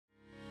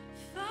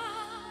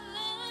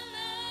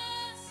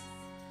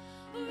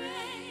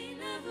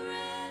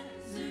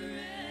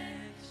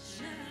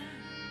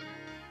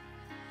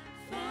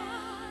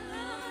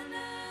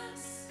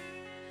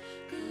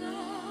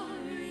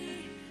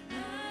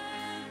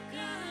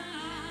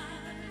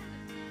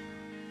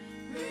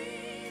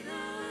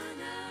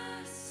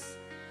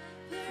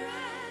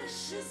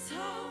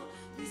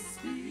Holy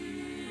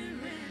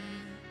Spirit,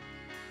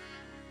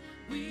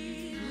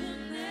 we will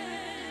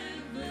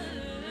never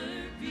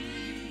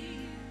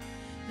be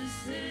the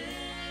same.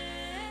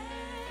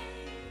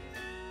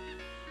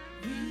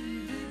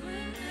 We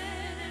will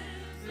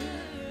never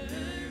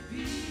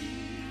be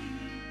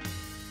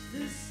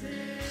the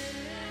same.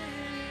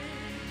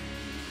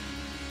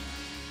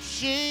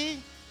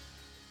 She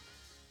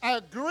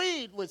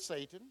agreed with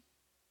Satan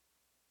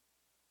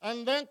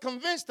and then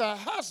convinced her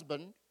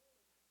husband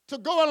to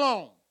go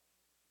along.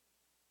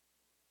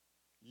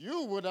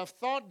 You would have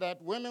thought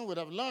that women would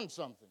have learned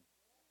something.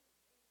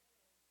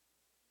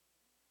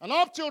 And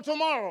up till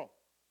tomorrow,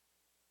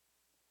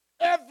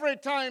 every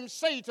time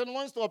Satan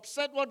wants to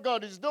upset what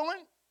God is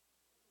doing,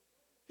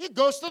 he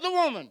goes to the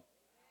woman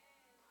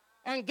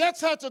and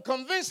gets her to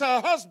convince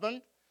her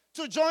husband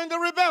to join the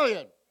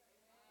rebellion.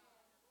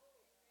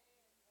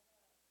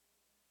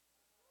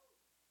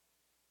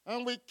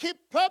 And we keep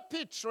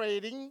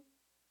perpetrating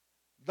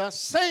the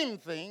same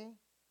thing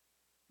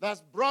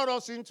that's brought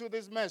us into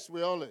this mess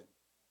we're all in.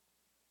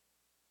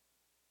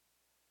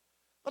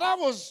 But I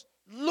was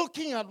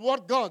looking at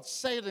what God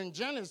said in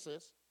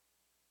Genesis,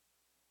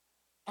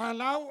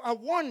 and I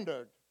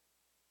wondered,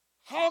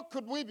 how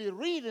could we be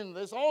reading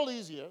this all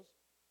these years,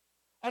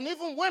 and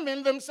even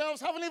women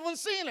themselves haven't even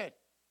seen it?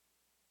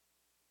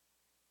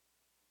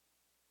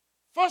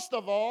 First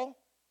of all,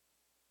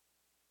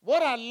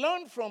 what I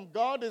learned from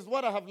God is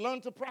what I have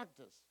learned to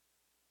practice.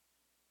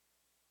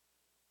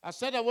 I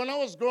said that when I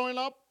was growing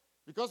up,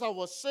 because I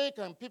was sick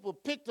and people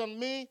picked on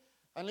me,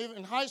 and even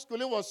in high school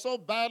it was so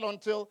bad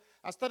until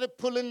I started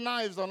pulling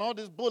knives on all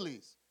these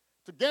bullies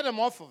to get them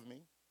off of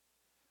me.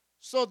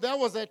 So there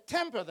was a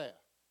temper there.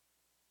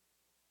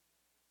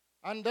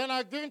 And then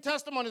I've given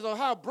testimonies of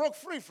how I broke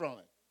free from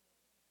it.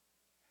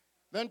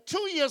 Then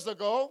 2 years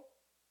ago,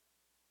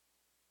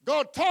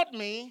 God taught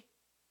me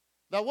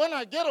that when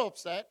I get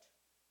upset,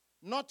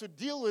 not to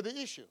deal with the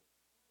issue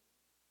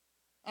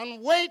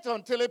and wait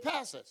until it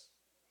passes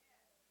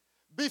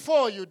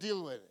before you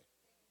deal with it.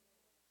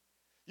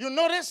 You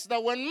notice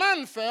that when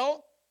man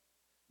fell,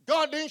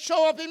 God didn't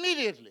show up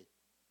immediately.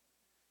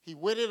 He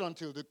waited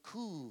until the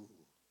cool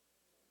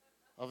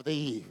of the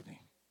evening.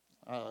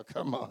 Oh,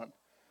 come on.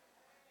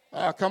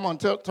 Oh, come on,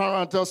 turn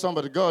around and tell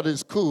somebody, God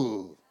is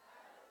cool.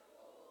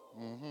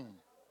 Mm-hmm.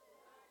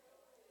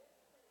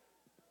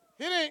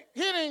 He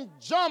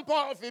didn't jump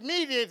off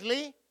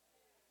immediately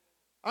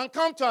and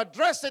come to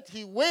address it.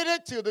 He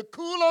waited till the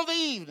cool of the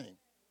evening.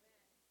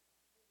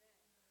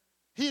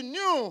 He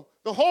knew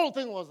the whole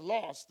thing was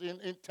lost in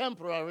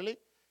temporarily.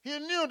 He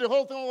knew the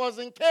whole thing was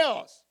in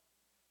chaos,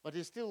 but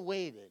he still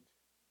waited.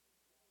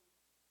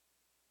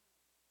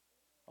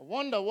 I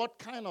wonder what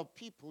kind of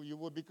people you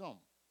will become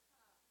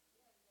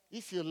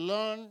if you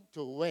learn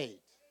to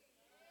wait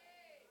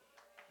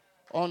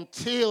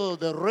until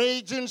the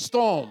raging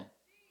storm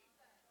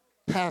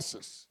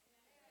passes.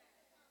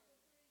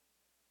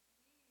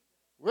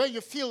 Where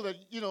you feel that,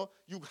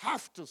 you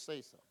have to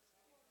say something.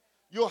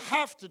 You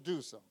have to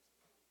do something.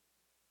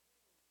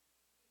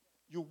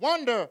 You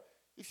wonder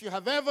if you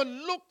have ever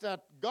looked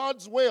at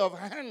God's way of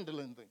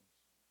handling things.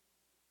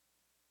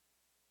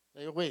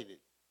 They waited.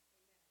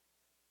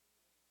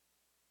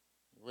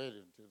 He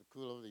waited until the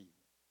cool of the evening.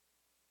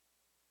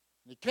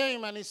 And he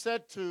came and he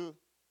said to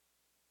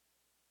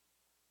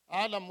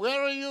Adam,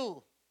 where are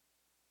you?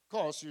 Of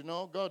course,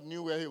 God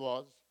knew where he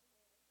was.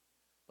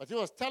 But he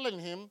was telling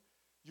him,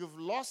 you've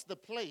lost the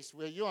place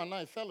where you and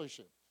I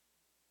fellowship.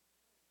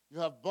 You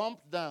have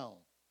bumped down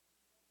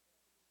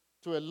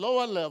to a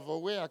lower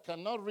level where I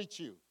cannot reach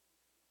you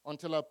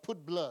until I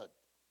put blood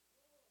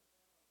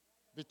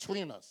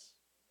between us.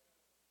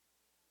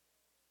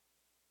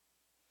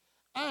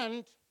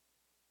 And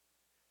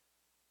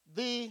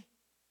the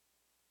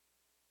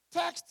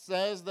text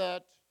says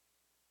that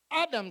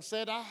Adam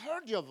said, I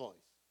heard your voice,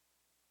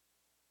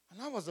 and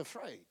I was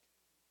afraid.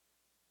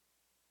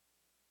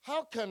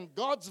 How can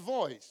God's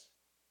voice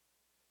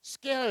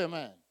scare a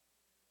man?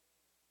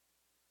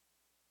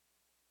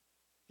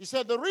 He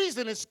said, the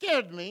reason it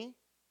scared me,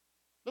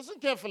 listen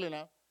carefully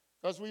now,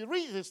 because we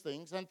read these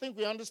things and think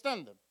we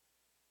understand them.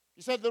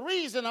 He said, the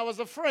reason I was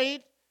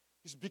afraid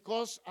is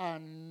because I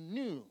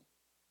knew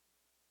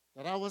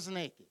that I was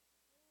naked.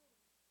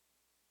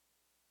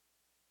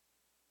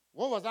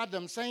 What was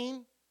Adam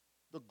saying?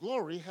 The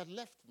glory had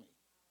left me.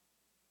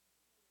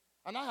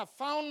 And I have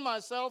found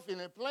myself in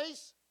a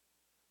place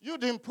you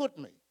didn't put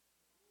me.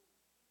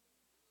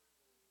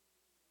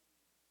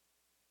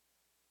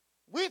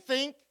 We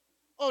think,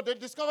 they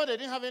discovered they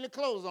didn't have any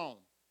clothes on.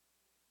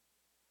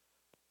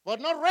 But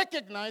not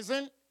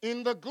recognizing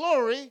in the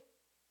glory,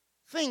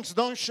 things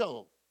don't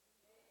show.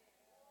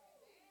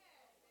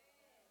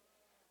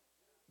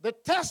 The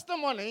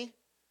testimony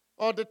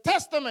or the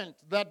testament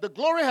that the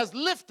glory has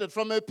lifted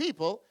from a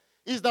people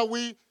is that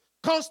we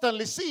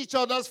constantly see each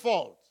other's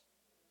faults.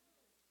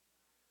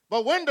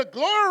 But when the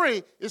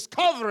glory is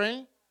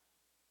covering,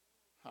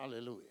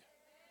 hallelujah,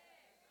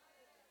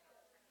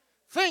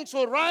 things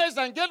will rise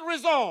and get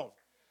resolved.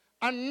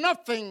 And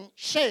nothing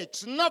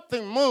shakes,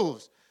 nothing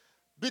moves.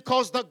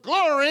 because the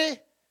glory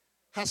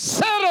has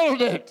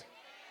settled it.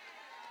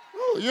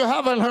 Ooh, you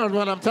haven't heard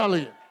what I'm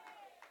telling you.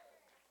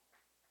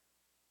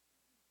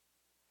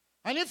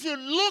 And if you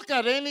look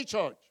at any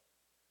church,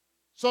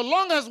 so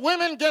long as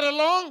women get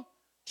along,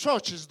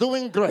 church is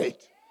doing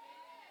great.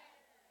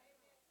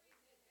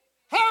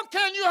 How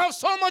can you have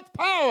so much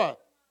power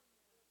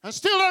and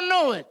still don't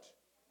know it?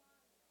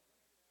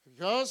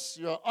 Because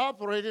you're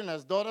operating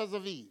as daughters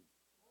of Eve.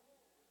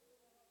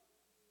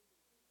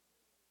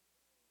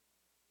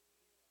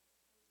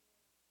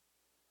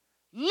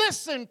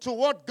 Listen to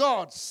what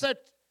God said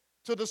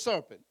to the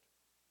serpent.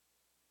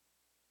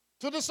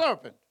 To the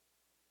serpent.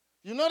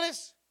 You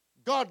notice?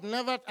 God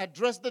never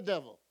addressed the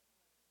devil.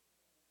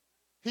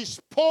 He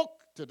spoke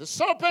to the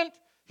serpent,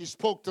 he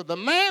spoke to the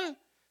man,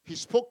 he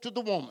spoke to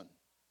the woman.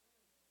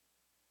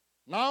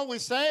 Now we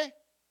say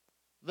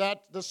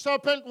that the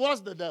serpent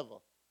was the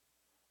devil.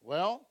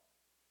 Well,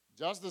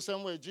 just the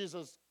same way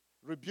Jesus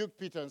rebuked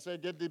Peter and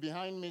said, "Get thee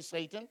behind me,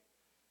 Satan."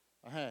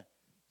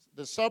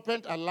 The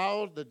serpent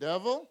allowed the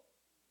devil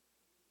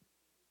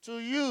to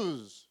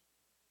use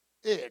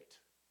it,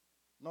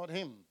 not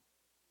him.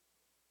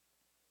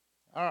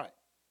 All right.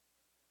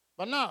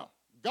 But now,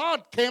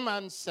 God came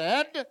and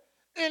said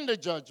in the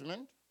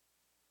judgment,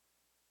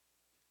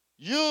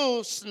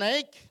 "You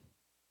snake,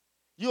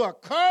 you are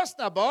cursed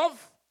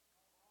above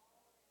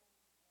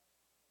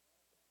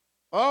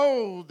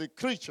all the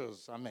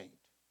creatures are made.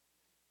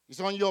 It's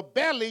on your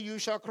belly you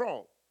shall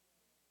crawl."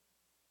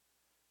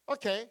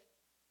 Okay,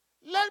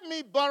 let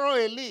me borrow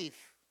a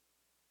leaf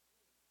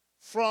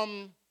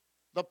from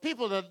the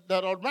people that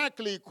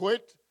automatically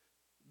equate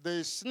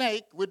the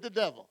snake with the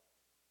devil.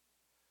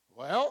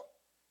 Well,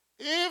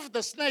 if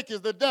the snake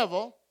is the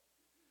devil,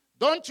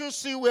 don't you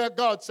see where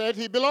God said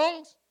he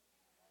belongs?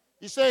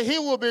 He said he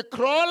will be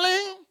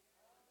crawling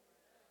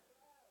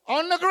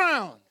on the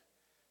ground.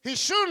 He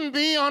shouldn't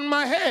be on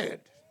my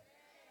head.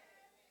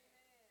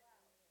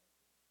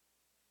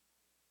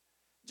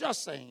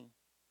 Just saying.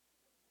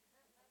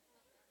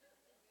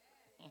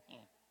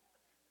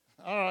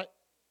 All right.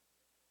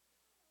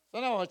 So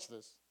now watch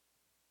this.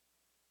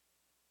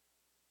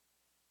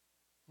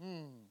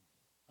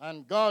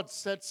 And God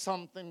said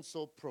something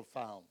so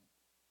profound.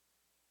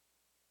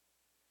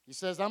 He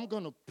says, "I'm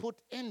going to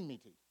put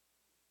enmity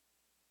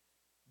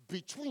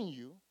between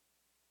you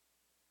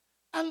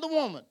and the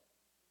woman."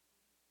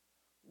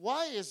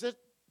 Why is it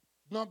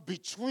not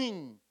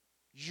between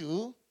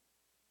you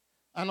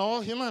and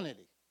all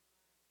humanity?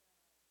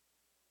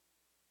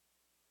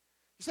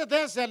 He said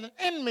there's an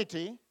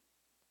enmity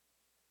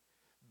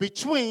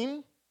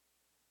between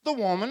the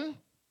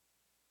woman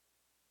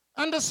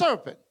and the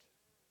serpent.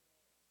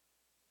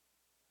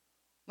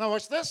 Now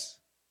watch this.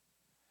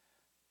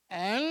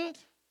 "And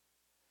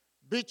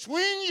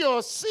between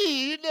your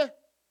seed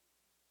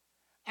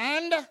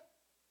and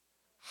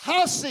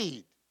her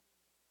seed."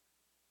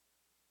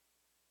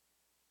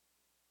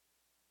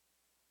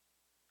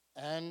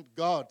 And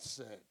God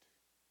said,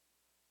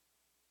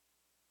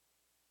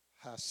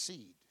 "Her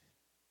seed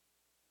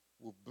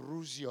will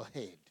bruise your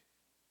head,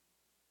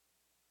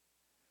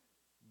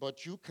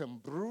 but you can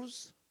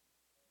bruise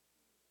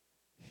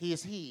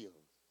his heel."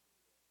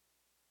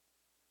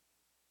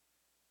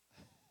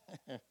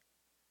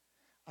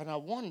 And I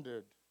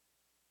wondered,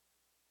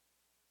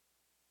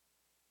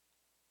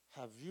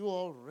 have you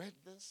all read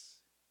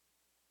this?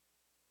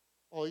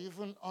 Or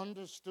even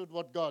understood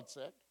what God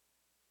said?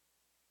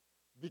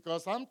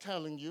 Because I'm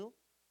telling you,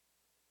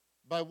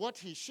 by what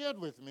he shared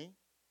with me,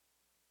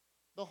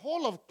 the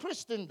whole of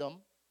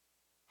Christendom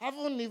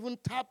haven't even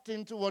tapped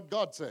into what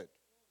God said.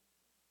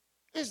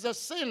 It's the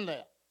sin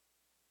there.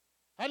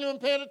 Haven't even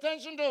paid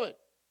attention to it.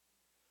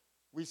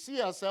 We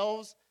see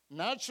ourselves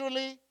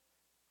naturally,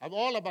 I'm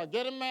all about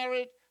getting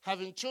married,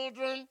 having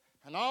children,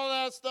 and all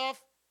that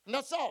stuff, and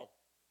that's all.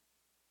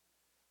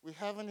 We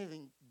haven't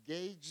even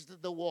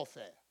engaged the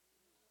warfare.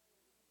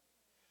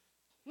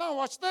 Now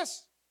watch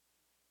this.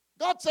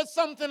 God said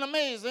something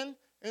amazing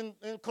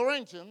in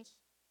Corinthians,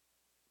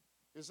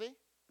 you see?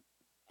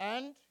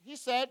 And he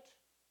said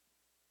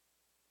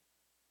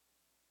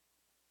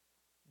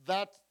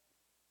that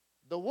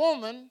the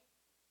woman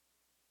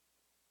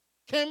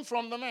came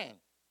from the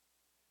man.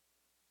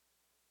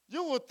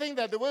 You would think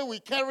that the way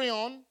we carry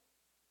on,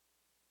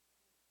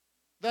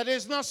 that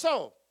is not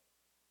so.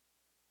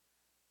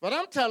 But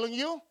I'm telling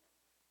you,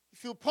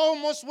 if you poll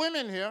most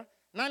women here,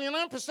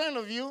 99%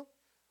 of you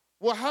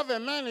will have a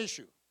man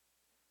issue,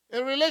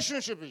 a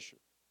relationship issue.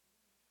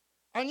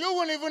 And you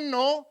won't even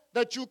know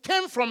that you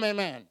came from a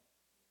man.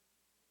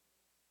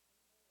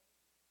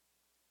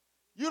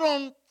 You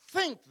don't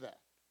think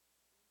that.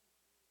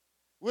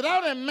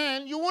 Without a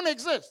man, you won't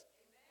exist.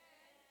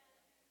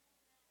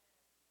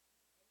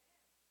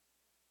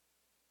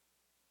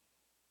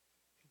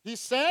 He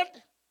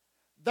said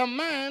the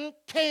man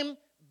came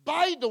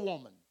by the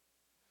woman,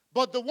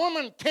 but the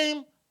woman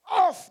came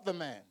off the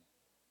man.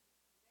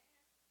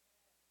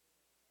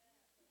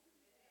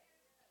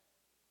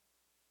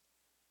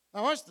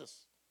 Now watch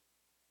this.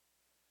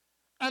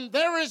 And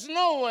there is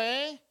no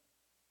way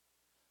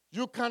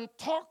You can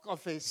talk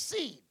of a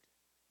seed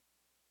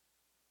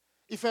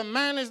if a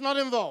man is not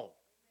involved.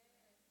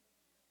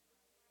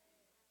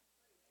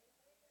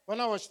 But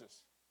now watch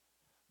this.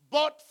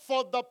 But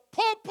for the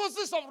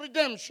purposes of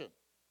redemption,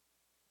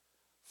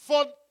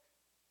 for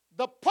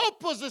the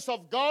purposes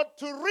of God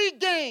to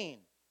regain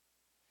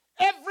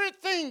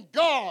everything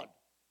God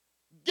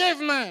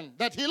gave man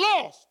that he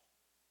lost,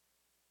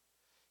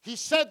 he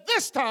said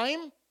this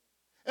time,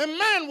 a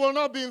man will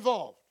not be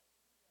involved.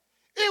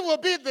 It will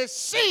be the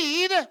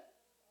seed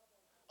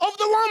of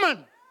the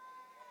woman.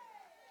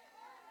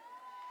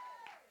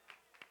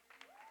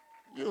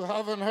 You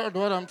haven't heard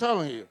what I'm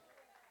telling you.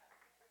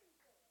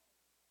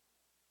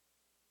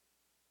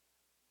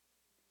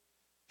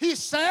 He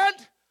said,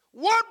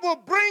 what will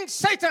bring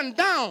Satan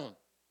down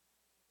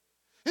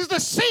is the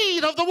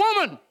seed of the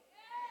woman.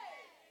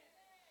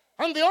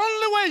 And the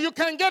only way you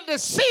can get the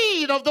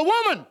seed of the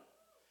woman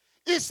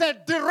is a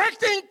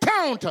direct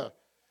encounter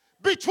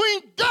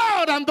between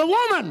God and the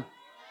woman.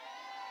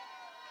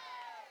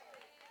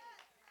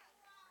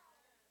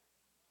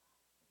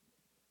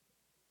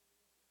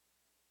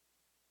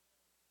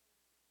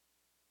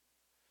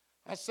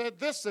 I said,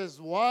 this is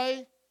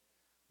why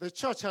the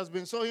church has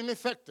been so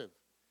ineffective.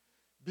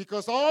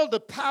 Because all the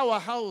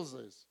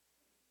powerhouses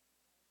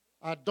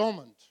are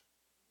dormant.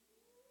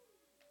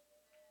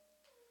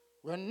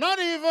 We're not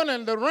even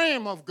in the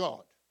realm of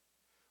God.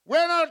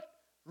 We're not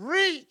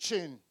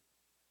reaching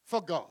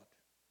for God.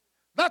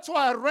 That's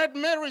why I read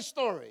Mary's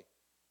story.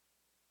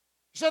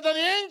 She said that the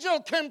angel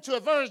came to a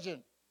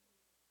virgin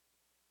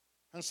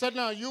and said,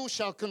 now you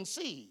shall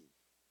conceive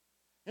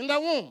in the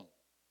womb,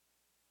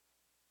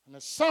 and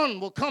a son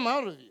will come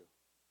out of you.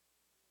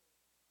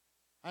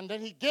 And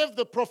then he gave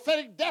the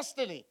prophetic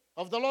destiny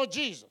of the Lord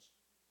Jesus.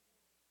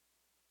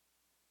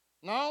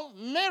 Now,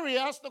 Mary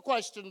asked the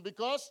question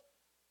because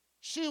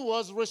she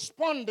was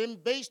responding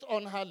based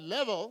on her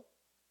level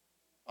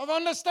of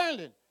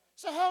understanding.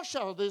 So how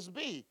shall this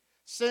be,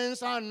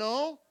 since I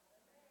know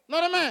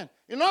not a man?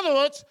 In other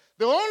words,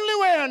 the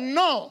only way I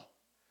know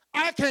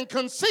I can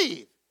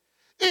conceive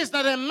is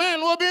that a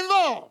man will be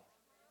involved.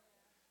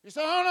 You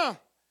say, oh no,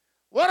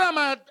 what am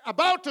I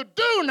about to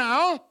do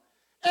now?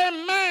 A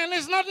man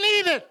is not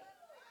needed.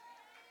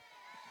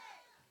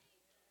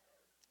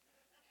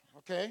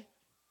 Okay.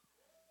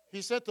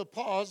 He said to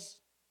pause,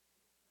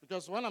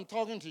 because when I'm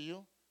talking to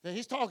you, then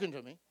he's talking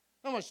to me.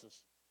 Now watch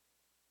this.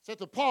 He said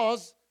to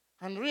pause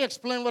and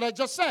re-explain what I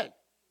just said.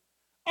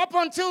 Up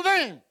until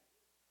then,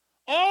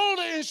 all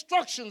the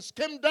instructions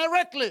came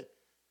directly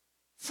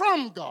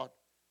from God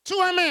to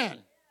a man.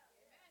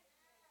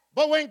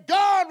 But when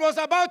God was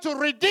about to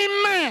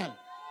redeem man,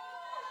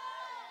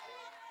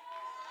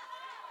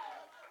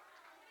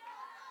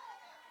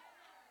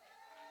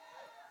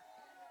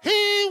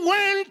 he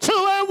went to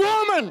a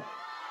woman.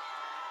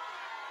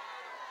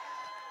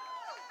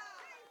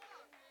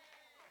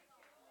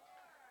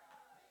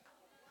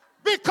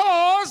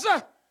 Because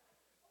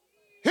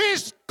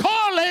he's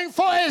calling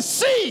for a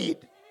seed.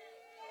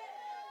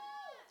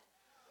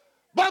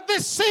 But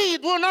this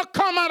seed will not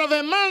come out of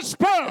a man's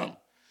sperm.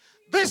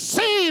 This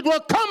seed will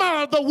come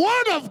out of the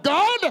word of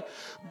God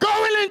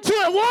going into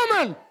a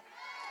woman.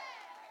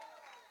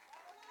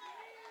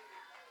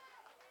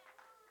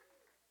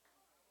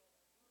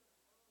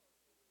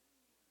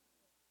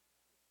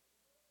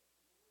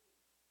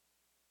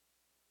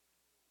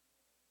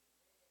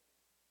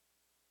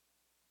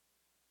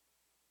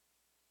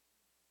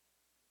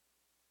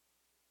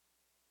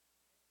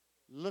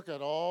 Look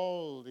at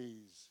all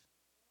these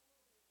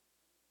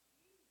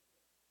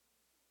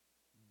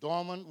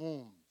dormant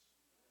wombs.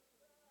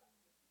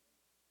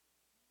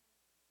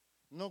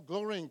 No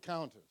glory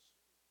encounters.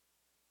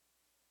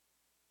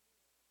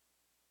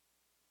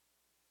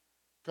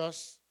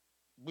 Because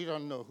we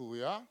don't know who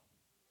we are.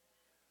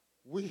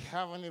 We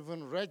haven't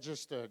even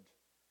registered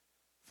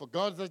for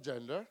God's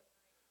agenda,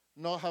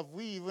 nor have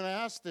we even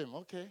asked him,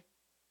 okay,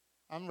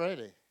 I'm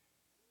ready.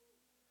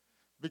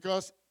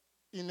 Because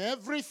in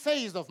every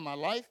phase of my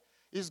life,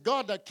 it's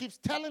God that keeps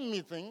telling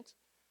me things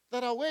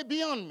that are way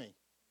beyond me.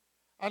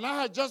 And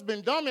I had just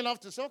been dumb enough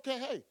to say, okay,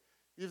 hey,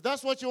 if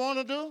that's what you want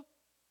to do,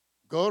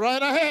 go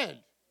right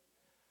ahead.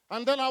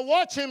 And then I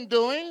watch him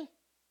doing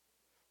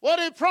what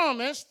he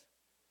promised,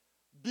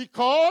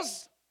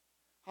 because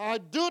I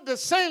do the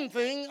same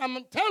thing I'm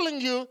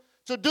telling you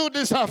to do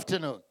this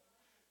afternoon.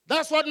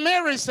 That's what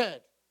Mary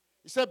said.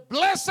 He said,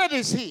 blessed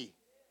is he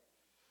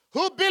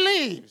who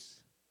believes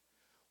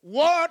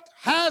what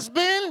has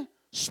been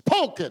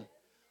spoken,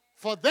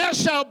 for there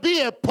shall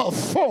be a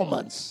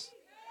performance.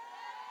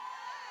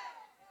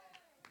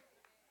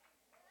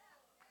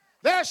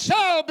 There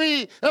shall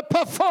be a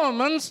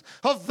performance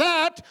of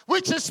that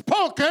which is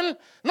spoken.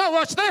 Now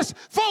watch this.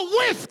 For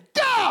with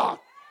God,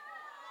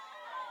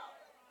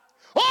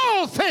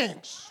 all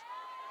things.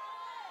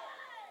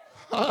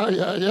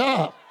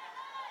 Yeah.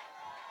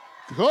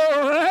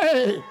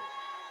 Glory.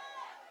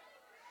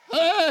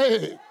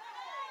 Hey.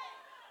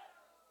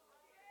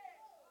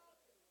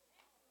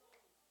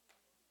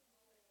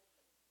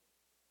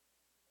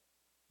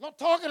 Not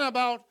talking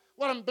about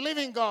what I'm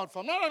believing God for.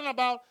 I'm not talking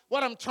about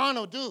what I'm trying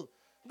to do.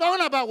 I'm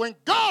talking about when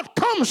God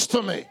comes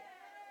to me.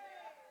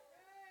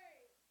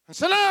 And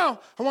so now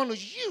I want to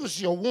use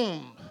your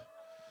womb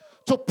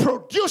to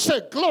produce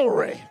a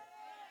glory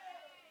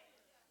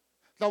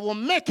that will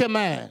make a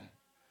man.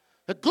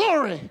 A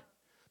glory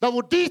that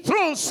will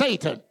dethrone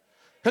Satan.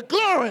 A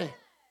glory.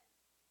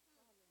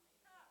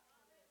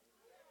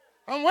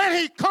 And when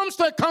he comes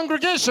to a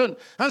congregation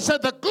and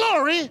said, the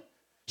glory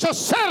shall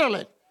settle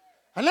it.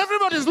 And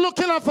everybody's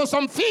looking out for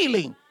some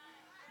feeling.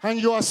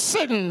 And you are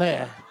sitting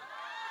there.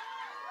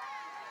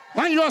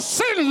 And you are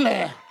sitting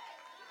there,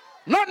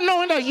 not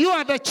knowing that you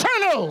are the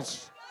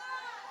channels.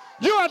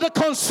 You are the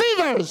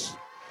conceivers.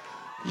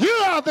 You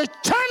are the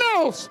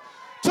channels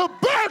to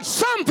birth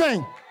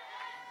something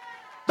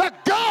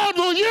that God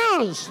will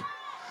use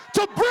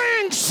to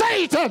bring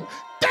Satan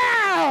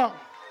down.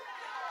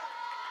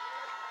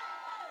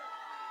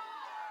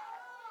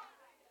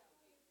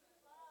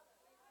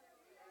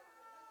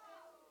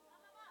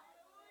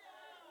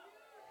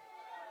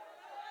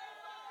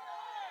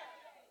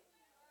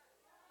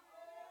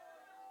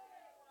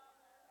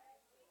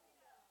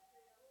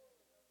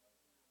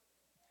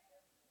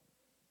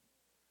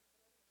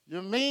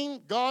 You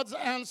mean God's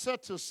answer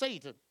to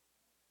Satan?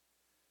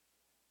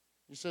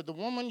 He said, the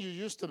woman you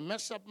used to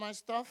mess up my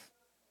stuff,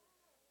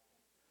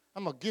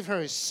 I'm going to give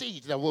her a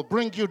seed that will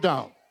bring you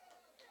down.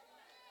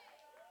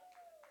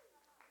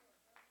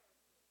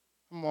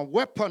 I'm going to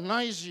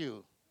weaponize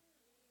you.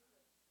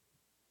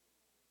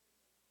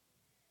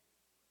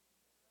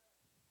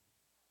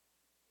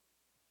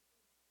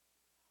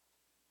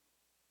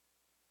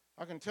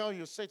 I can tell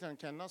you Satan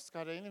cannot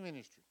scatter any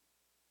ministry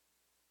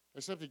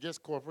except he gets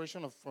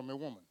cooperation from a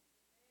woman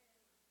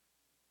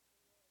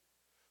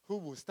who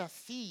will start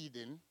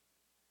feeding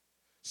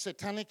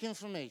satanic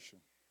information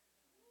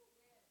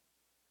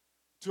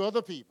to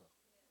other people.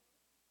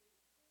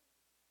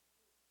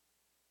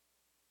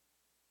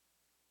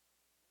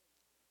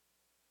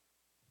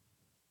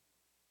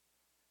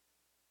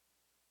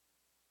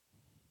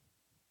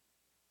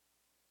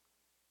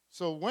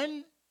 So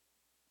when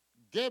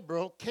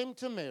Gabriel came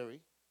to Mary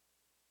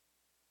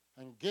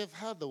and gave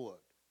her the word,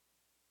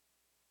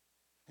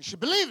 and she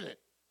believed it,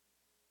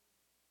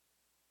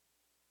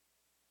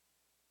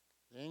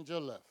 the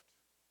angel left.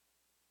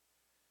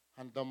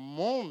 And the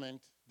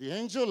moment the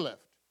angel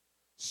left,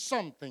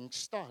 something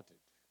started.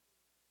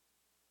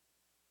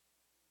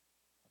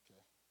 Okay.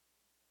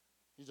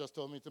 He just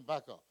told me to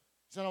back up.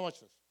 He said, now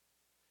watch this.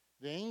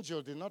 The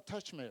angel did not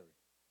touch Mary.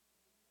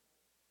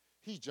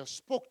 He just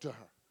spoke to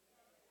her.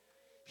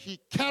 He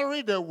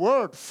carried a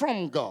word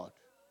from God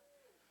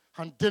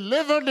and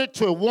delivered it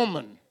to a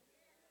woman.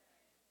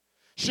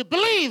 She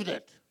believed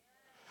it,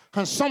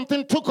 and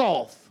something took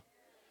off.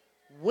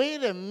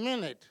 Wait a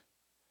minute.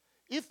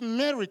 If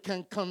Mary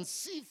can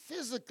conceive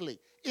physically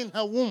in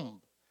her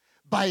womb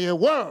by a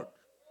word,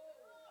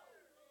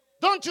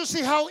 don't you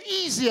see how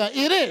easier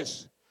it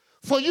is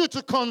for you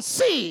to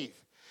conceive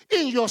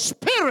in your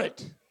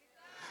spirit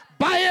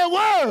by a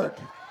word?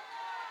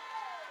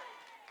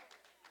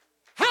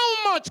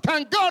 How much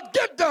can God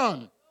get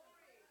done?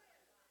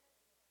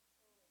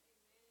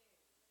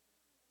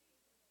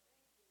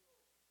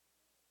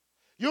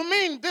 You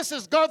mean this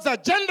is God's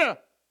agenda?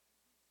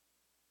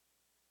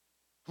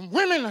 And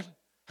women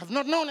have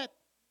not known it.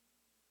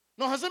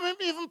 Nor has it been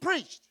even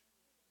preached.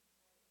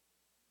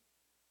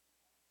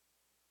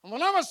 And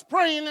when I was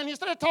praying and he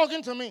started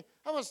talking to me,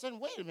 I was saying,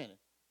 wait a minute.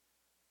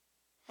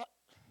 I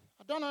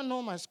don't I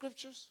know my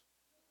scriptures?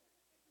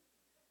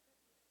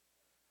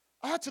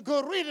 I had to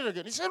go read it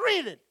again. He said,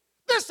 read it.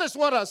 This is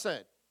what I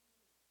said.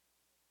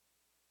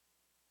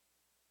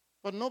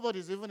 But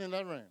nobody's even in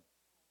that realm.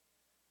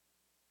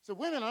 So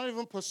women aren't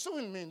even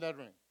pursuing me in that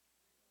realm.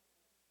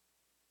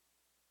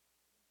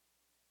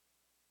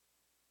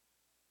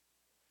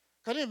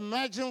 Can you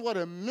imagine what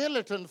a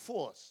militant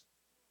force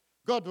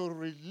God will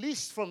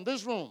release from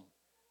this room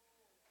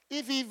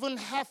if even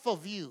half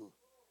of you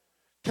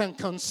can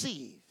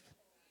conceive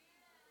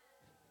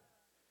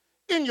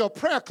in your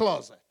prayer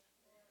closet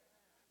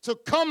to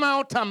come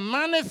out and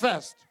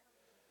manifest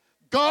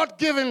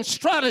God-given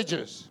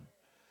strategies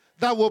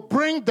that will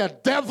bring the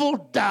devil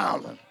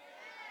down?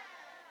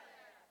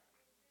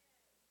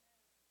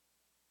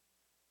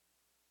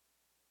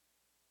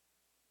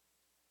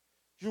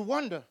 You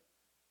wonder,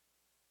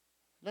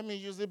 let me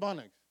use the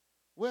Ebonics.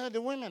 Where are the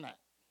women at?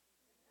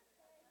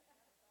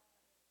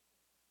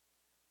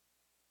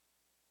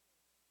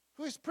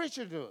 Who is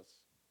preaching to us?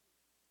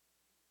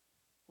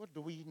 What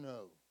do we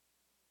know?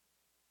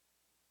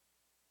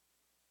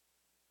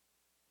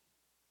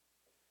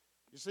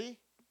 You see?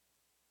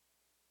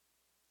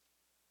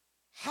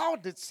 How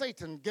did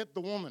Satan get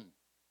the woman?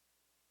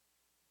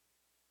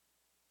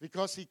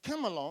 Because he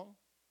came along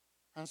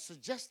and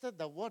suggested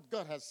that what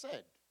God has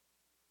said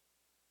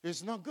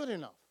is not good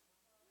enough.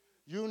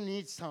 You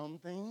need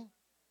something.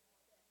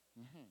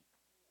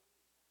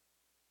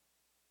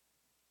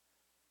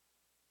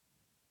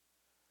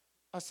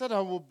 I said, I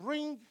will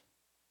bring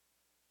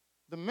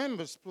the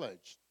members'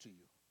 pledge to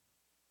you.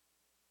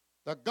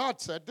 That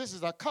God said, this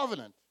is a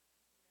covenant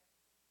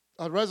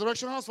a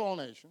Resurrection House for All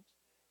Nations.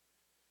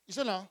 He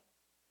said, now,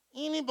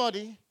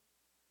 anybody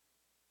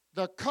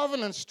that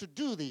covenants to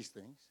do these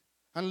things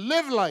and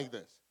live like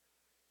this,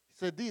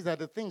 he said, these are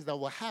the things that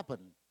will happen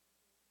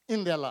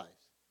in their lives.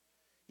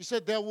 He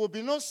said, there will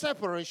be no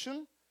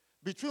separation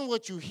between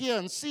what you hear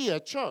and see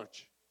at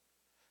church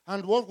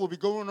and what will be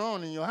going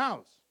on in your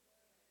house.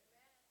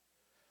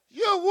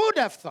 You would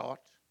have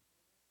thought,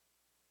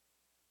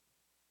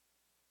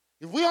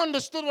 if we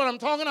understood what I'm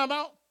talking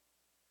about,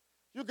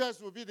 you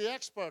guys will be the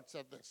experts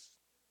at this.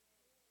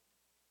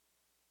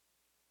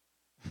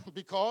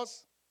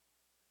 Because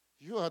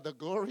you are the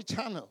glory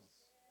channels.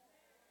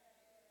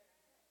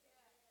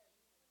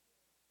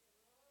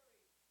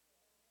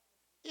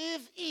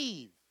 If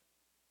Eve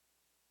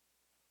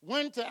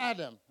went to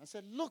Adam and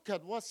said, look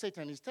at what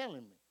Satan is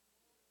telling me,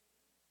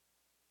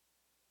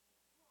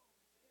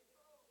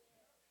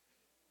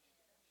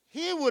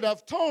 he would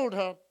have told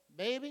her,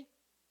 baby,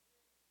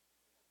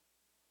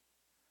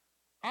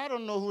 I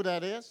don't know who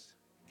that is.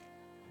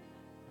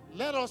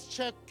 Let us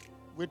check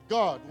with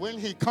God when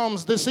he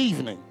comes this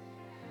evening.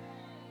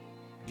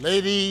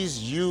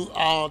 Ladies, you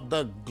are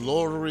the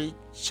glory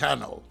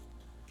channel.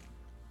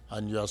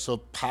 And you are so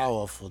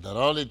powerful that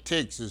all it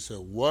takes is a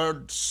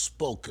word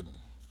spoken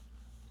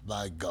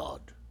by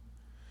God.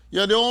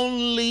 You're the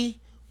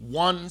only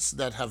ones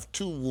that have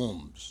two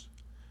wombs,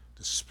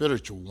 the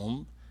spiritual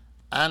womb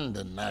and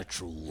the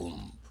natural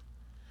womb.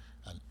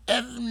 And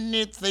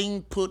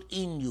anything put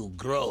in you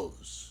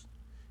grows.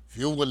 If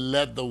you will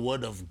let the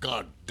word of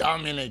God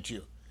dominate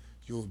you,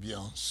 you will be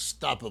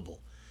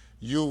unstoppable.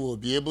 You will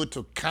be able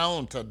to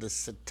counter the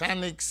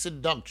satanic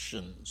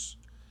seductions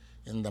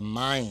in the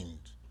mind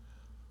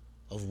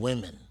of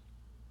women.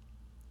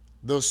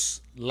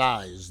 Those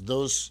lies,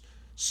 those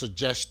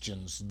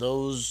suggestions,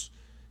 those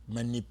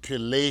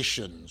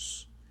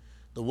manipulations.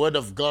 The word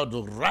of God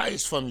will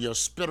rise from your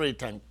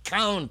spirit and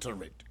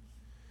counter it.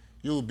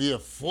 You will be a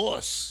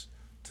force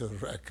to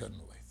reckon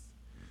with.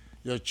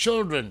 Your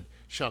children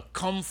shall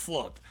come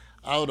forth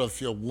out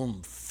of your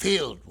womb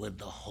filled with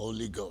the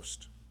Holy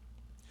Ghost.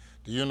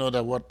 Do you know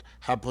that what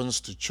happens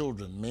to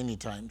children many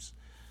times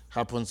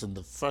happens in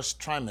the first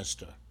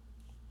trimester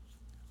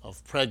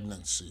of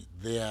pregnancy?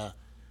 Their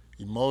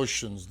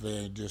emotions,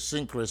 their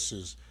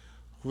idiosyncrasies,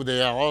 who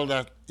they are, all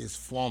that is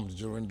formed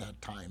during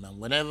that time. And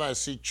whenever I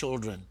see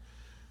children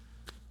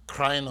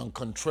crying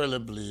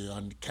uncontrollably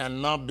and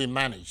cannot be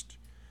managed,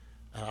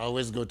 I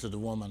always go to the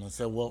woman and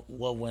say, what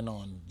went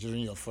on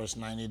during your first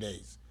 90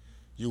 days?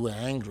 You were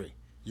angry.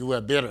 You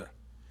were bitter.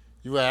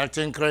 You were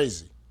acting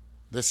crazy.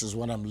 This is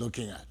what I'm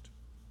looking at.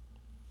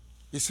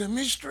 It's a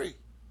mystery.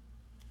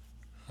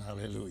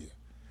 Hallelujah.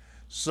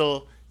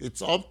 So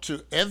it's up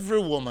to every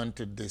woman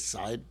to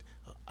decide,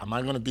 am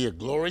I going to be a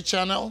glory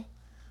channel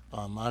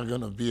or am I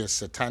going to be a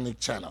satanic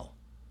channel?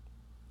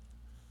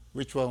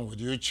 Which one would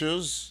you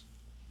choose?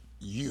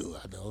 You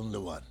are the only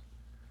one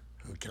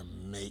who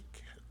can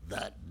make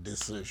that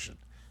decision.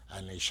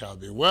 And it shall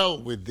be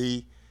well with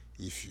thee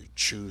if you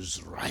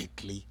choose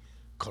rightly,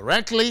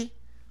 correctly,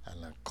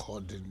 and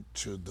according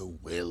to the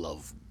will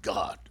of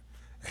God.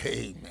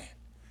 Amen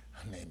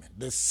and amen.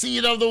 The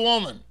seed of the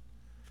woman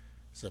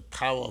is a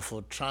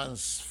powerful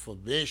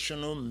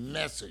transformational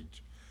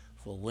message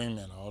for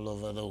women all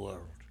over the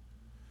world.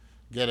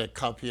 Get a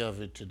copy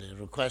of it today.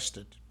 Request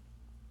it.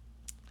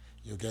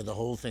 You'll get the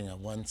whole thing at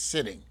one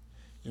sitting.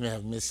 You may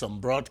have missed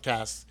some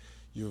broadcasts.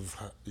 You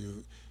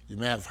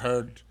may have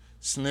heard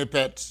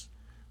snippets,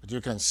 but you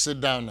can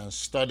sit down and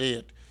study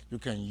it. You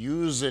can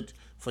use it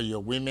for your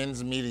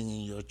women's meeting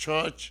in your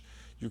church.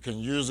 You can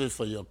use it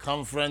for your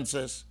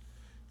conferences.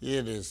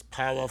 It is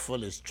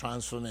powerful. It's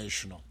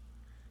transformational.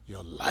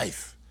 Your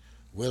life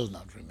will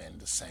not remain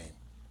the same.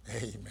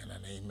 Amen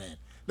and amen.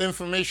 The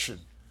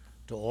information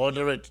to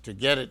order it, to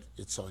get it,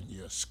 it's on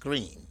your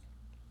screen.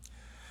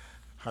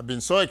 I've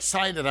been so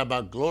excited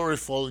about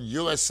Gloriful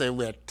USA.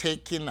 We're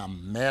taking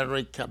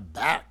America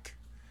back.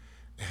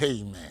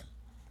 Amen.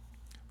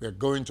 We're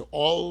going to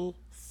all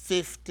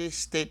 50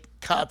 state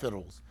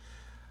capitals.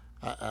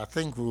 I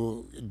think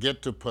we'll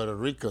get to Puerto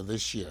Rico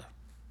this year.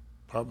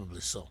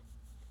 Probably so.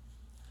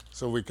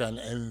 So we can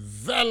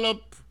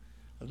envelop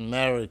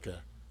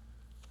America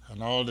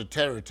and all the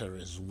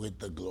territories with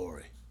the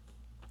glory.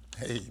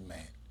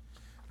 Amen.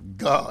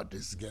 God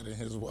is getting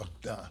his work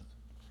done.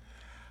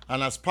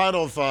 And as part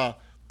of our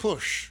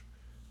push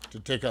to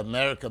take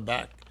America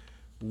back,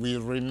 we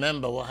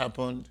remember what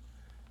happened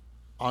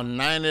on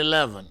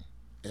 9/11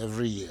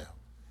 every year.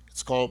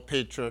 It's called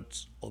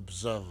Patriots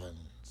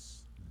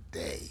Observance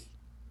Day.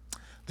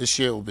 This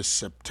year will be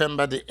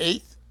September the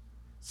 8th.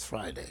 It's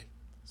Friday,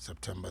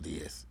 September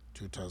the 8th,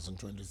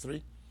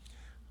 2023.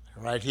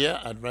 Right here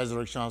at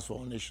Resurrection House for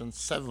All Nations,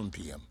 7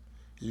 p.m.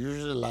 It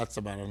usually lasts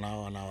about an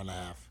hour and a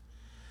half.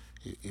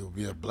 It will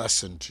be a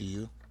blessing to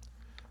you.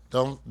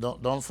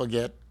 Don't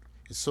forget,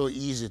 it's so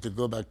easy to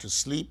go back to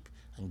sleep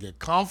and get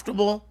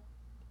comfortable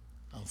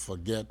and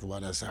forget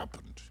what has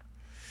happened.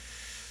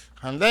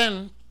 And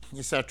then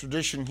it's our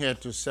tradition here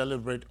to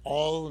celebrate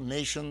All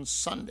Nations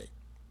Sunday.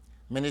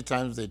 Many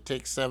times they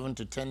take 7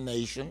 to 10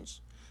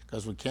 nations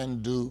because we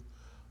can't do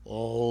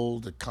all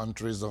the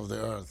countries of the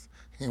earth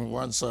in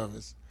one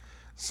service.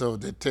 So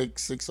they take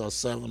 6 or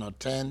 7 or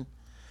 10,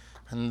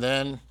 and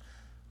then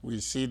we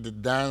see the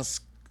dance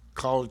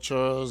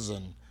cultures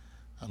and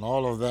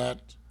all of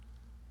that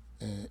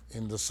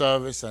in the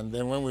service. And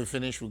then when we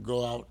finish, we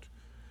go out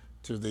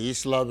to the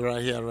East Lobby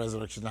right here at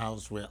Resurrection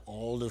House, where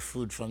all the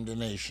food from the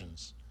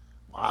nations.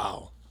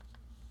 Wow.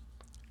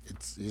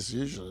 It's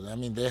usually, I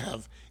mean, they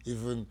have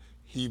even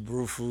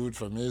Hebrew food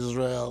from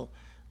Israel.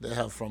 They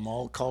have from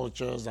all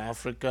cultures,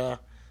 Africa,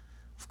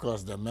 of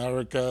course, the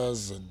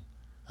Americas, and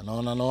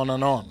on and on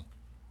and on.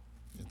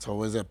 It's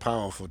always a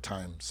powerful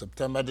time.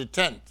 September the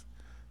 10th,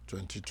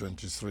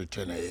 2023,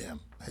 10 a.m.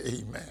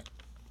 Amen.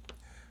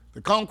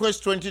 The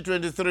Conquest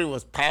 2023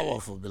 was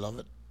powerful,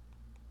 beloved.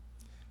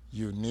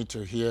 You need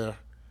to hear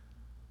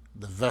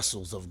the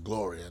vessels of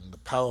glory and the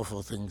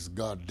powerful things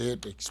God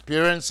did.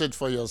 Experience it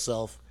for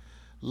yourself.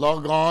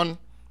 Log on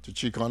to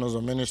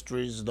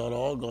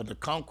chikonozoministries.org or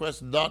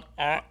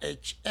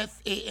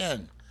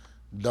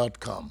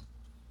theconquest.rhfan.com.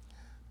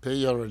 Pay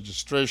your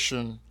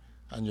registration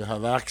and you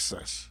have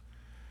access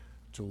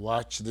to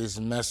watch these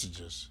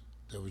messages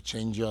that will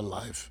change your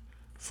life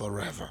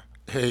forever.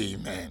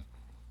 Amen.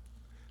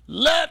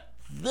 Let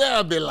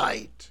There Be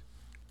Light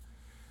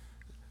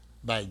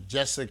by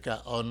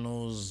Jessica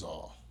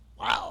Onuzo.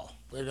 Wow.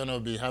 We're going to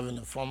be having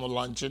a formal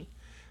luncheon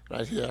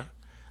right here,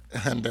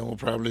 and then we'll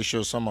probably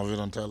show some of it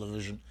on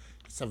television.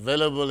 It's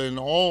available in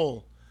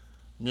all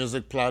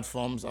music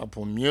platforms: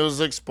 Apple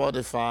Music,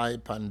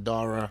 Spotify,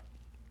 Pandora,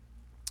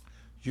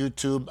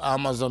 YouTube,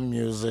 Amazon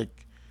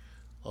Music,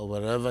 or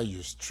wherever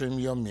you stream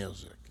your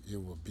music.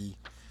 It will be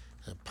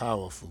a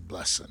powerful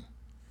blessing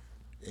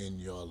in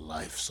your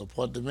life.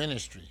 Support the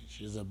ministry.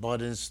 She's a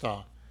budding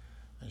star,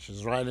 and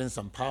she's writing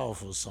some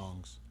powerful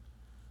songs.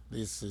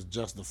 This is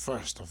just the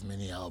first of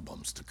many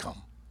albums to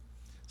come.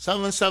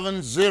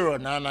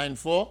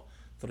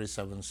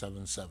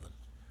 770-994-3777.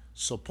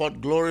 Support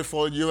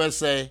Gloryful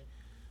USA,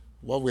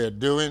 what we are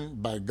doing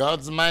by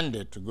God's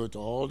mandate to go to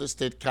all the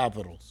state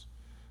capitals.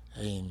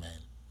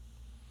 Amen.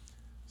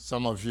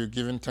 Some of you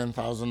giving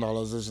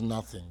 $10,000 is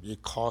nothing.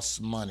 It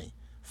costs money.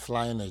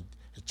 Flying a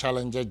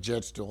Challenger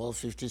jet to all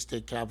 50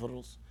 state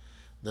capitals,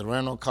 the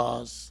rental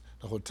cars,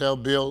 the hotel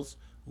bills,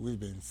 we've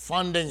been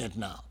funding it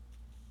now.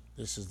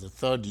 This is the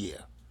 3rd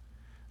year,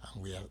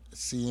 and we are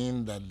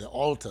seeing that the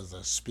altars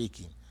are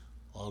speaking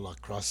all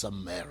across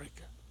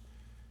America.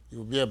 It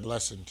will be a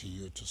blessing to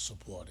you to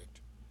support it.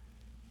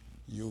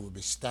 You will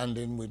be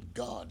standing with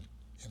God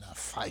in a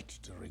fight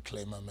to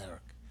reclaim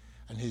America.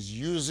 And he's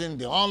using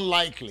the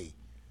unlikely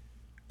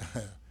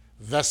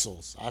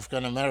vessels,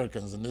 African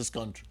Americans in this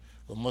country.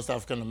 But most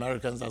African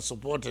Americans are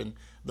supporting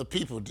the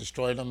people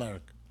destroying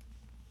America,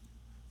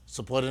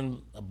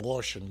 supporting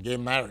abortion, gay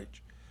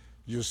marriage.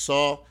 You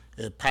saw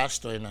a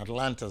pastor in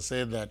Atlanta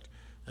say that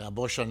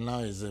abortion now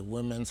is a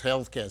women's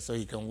health care, so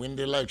he can win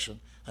the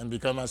election and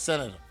become a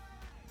senator.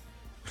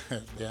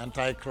 The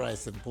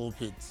Antichrist in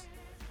pulpits.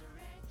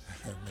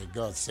 May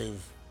God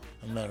save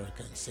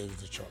America and save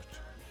the church.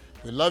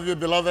 We love you,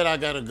 beloved. I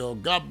got to go.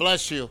 God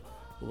bless you.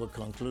 We will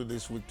conclude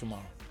this week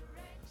tomorrow.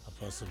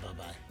 Apostle,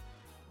 bye-bye.